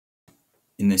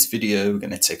In this video, we're going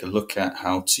to take a look at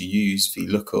how to use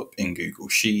VLOOKUP in Google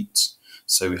Sheets.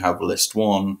 So we have list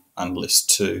 1 and list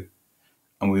 2,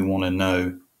 and we want to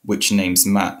know which names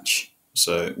match.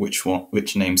 So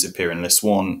which names appear in list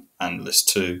 1 and list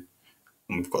 2.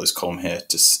 And we've got this column here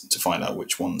to find out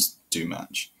which ones do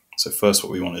match. So first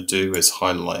what we want to do is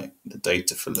highlight the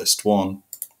data for list 1,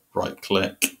 right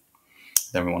click.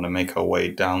 Then we want to make our way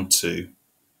down to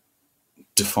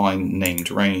define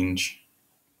named range.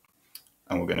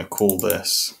 And we're going to call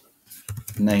this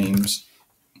names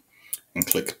and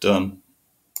click done.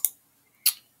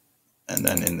 And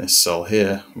then in this cell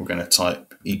here, we're going to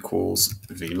type equals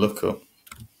VLOOKUP.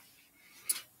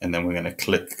 And then we're going to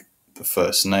click the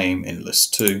first name in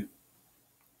list 2,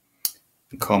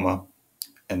 comma,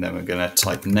 and then we're going to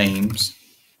type names,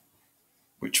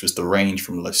 which was the range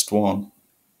from list 1,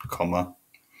 comma.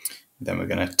 Then we're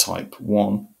going to type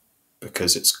 1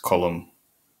 because it's column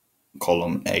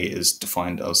A is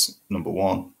defined as number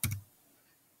 1,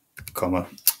 comma,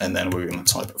 and then we're going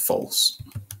to type false.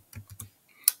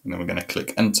 And then we're going to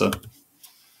click enter,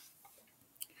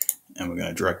 and we're going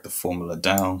to drag the formula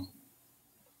down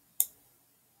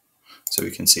so we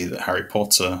can see that Harry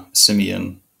Potter,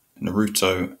 Simeon,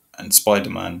 Naruto, and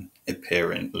Spider-Man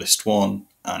appear in list 1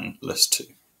 and list 2.